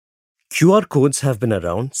QR codes have been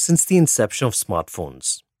around since the inception of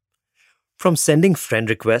smartphones. From sending friend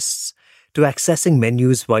requests to accessing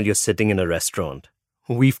menus while you're sitting in a restaurant,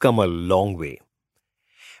 we've come a long way.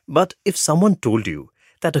 But if someone told you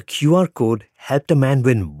that a QR code helped a man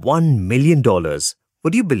win $1 million,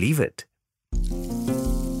 would you believe it?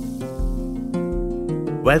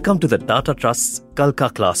 Welcome to the Tata Trust's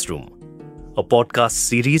Kalka Classroom, a podcast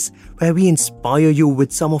series where we inspire you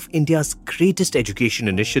with some of India's greatest education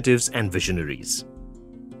initiatives and visionaries.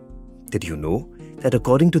 Did you know that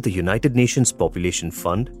according to the United Nations Population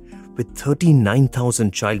Fund, with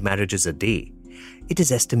 39,000 child marriages a day, it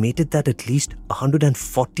is estimated that at least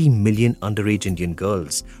 140 million underage Indian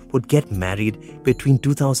girls would get married between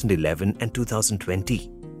 2011 and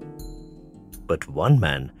 2020. But one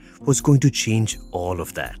man was going to change all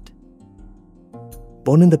of that.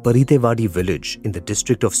 Born in the Paritewadi village in the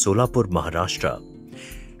district of Solapur, Maharashtra,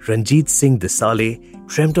 Ranjit Singh Desale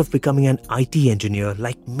dreamt of becoming an IT engineer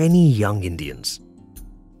like many young Indians.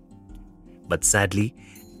 But sadly,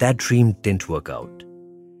 that dream didn't work out.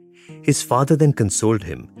 His father then consoled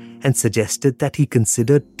him and suggested that he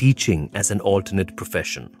consider teaching as an alternate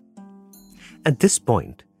profession. At this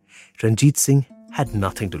point, Ranjit Singh had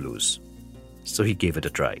nothing to lose, so he gave it a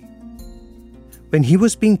try. When he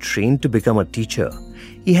was being trained to become a teacher,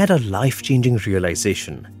 he had a life-changing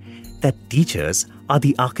realization that teachers are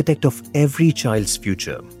the architect of every child's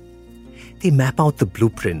future. They map out the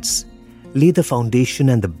blueprints, lay the foundation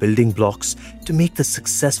and the building blocks to make the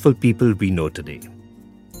successful people we know today.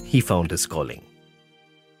 He found his calling.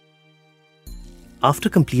 After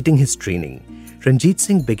completing his training, Ranjit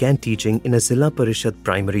Singh began teaching in a Zilla Parishad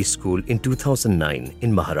primary school in 2009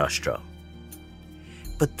 in Maharashtra.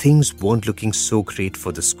 But things weren't looking so great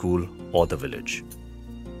for the school or the village.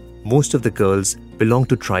 Most of the girls belonged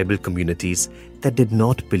to tribal communities that did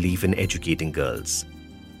not believe in educating girls.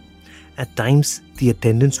 At times, the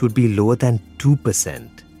attendance would be lower than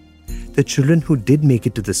 2%. The children who did make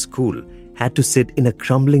it to the school had to sit in a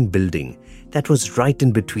crumbling building that was right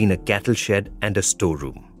in between a cattle shed and a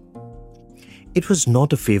storeroom. It was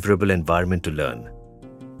not a favorable environment to learn.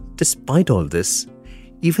 Despite all this,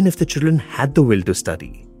 even if the children had the will to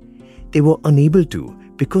study, they were unable to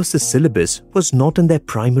because the syllabus was not in their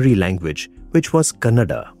primary language, which was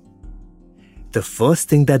Kannada. The first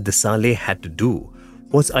thing that Desale had to do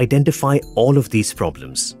was identify all of these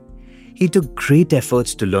problems. He took great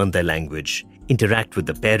efforts to learn their language, interact with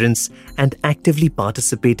the parents, and actively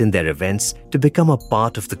participate in their events to become a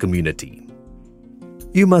part of the community.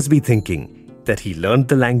 You must be thinking that he learned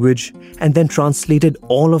the language and then translated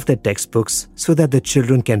all of their textbooks so that the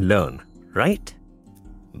children can learn, right?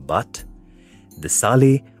 But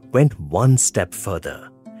Desale went one step further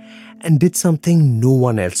and did something no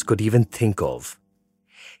one else could even think of.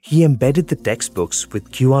 He embedded the textbooks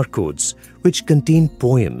with QR codes which contained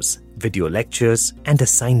poems, video lectures, and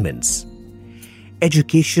assignments.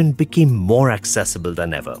 Education became more accessible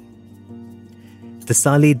than ever.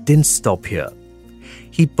 Desale didn't stop here.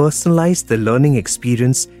 He personalized the learning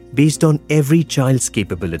experience based on every child's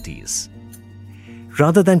capabilities.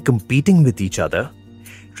 Rather than competing with each other,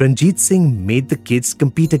 Ranjit Singh made the kids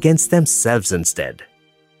compete against themselves instead.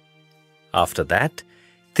 After that,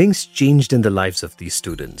 things changed in the lives of these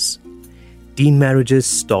students. Teen marriages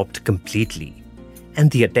stopped completely, and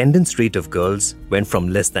the attendance rate of girls went from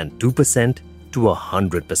less than 2% to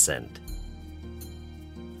 100%.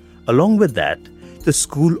 Along with that, the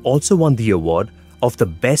school also won the award of the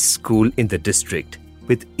best school in the district,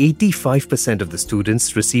 with 85% of the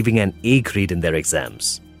students receiving an A grade in their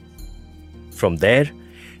exams. From there,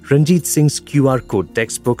 Ranjit Singh's QR code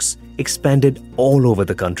textbooks expanded all over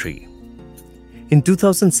the country. In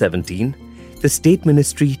 2017, the State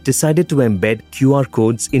Ministry decided to embed QR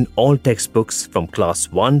codes in all textbooks from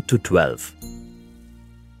class 1 to 12.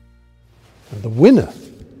 And the winner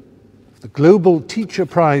of the Global Teacher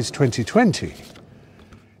Prize 2020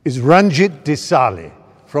 is Ranjit Desale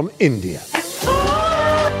from India.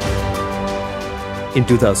 In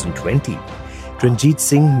 2020, Ranjit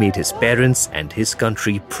Singh made his parents and his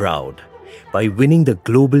country proud by winning the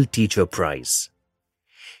Global Teacher Prize.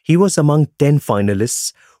 He was among 10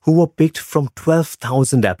 finalists who were picked from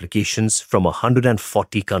 12,000 applications from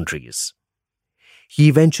 140 countries. He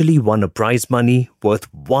eventually won a prize money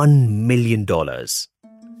worth $1 million.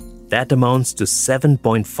 That amounts to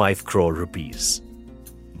 7.5 crore rupees.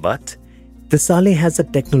 But Desale has a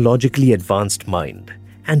technologically advanced mind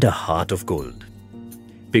and a heart of gold.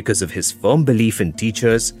 Because of his firm belief in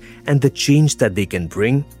teachers and the change that they can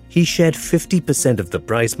bring, he shared 50% of the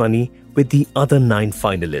prize money with the other 9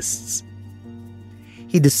 finalists.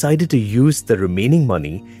 he decided to use the remaining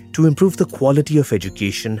money to improve the quality of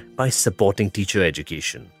education by supporting teacher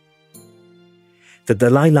education. The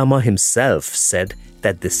Dalai Lama himself said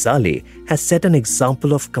that Desale has set an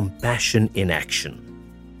example of compassion in action.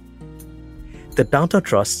 The Tata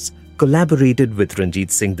Trusts collaborated with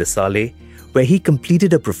Ranjit Singh Desale, where he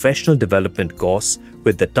completed a professional development course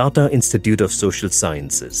with the Tata Institute of Social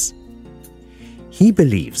Sciences. He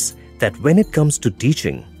believes that when it comes to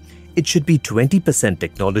teaching, it should be 20%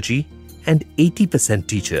 technology and 80%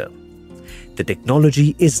 teacher. The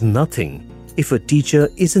technology is nothing if a teacher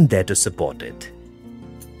isn't there to support it.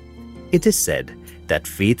 It is said that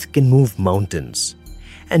faith can move mountains,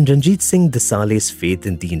 and Ranjit Singh Desale's faith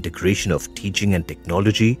in the integration of teaching and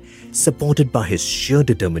technology, supported by his sheer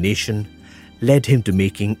determination, led him to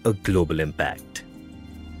making a global impact.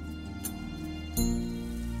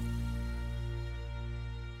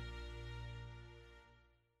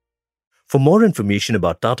 For more information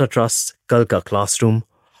about Tata Trust's Kalka Classroom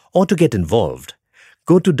or to get involved,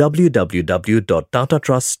 go to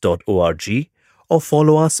www.tatatrust.org or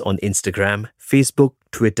follow us on Instagram, Facebook,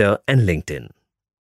 Twitter, and LinkedIn.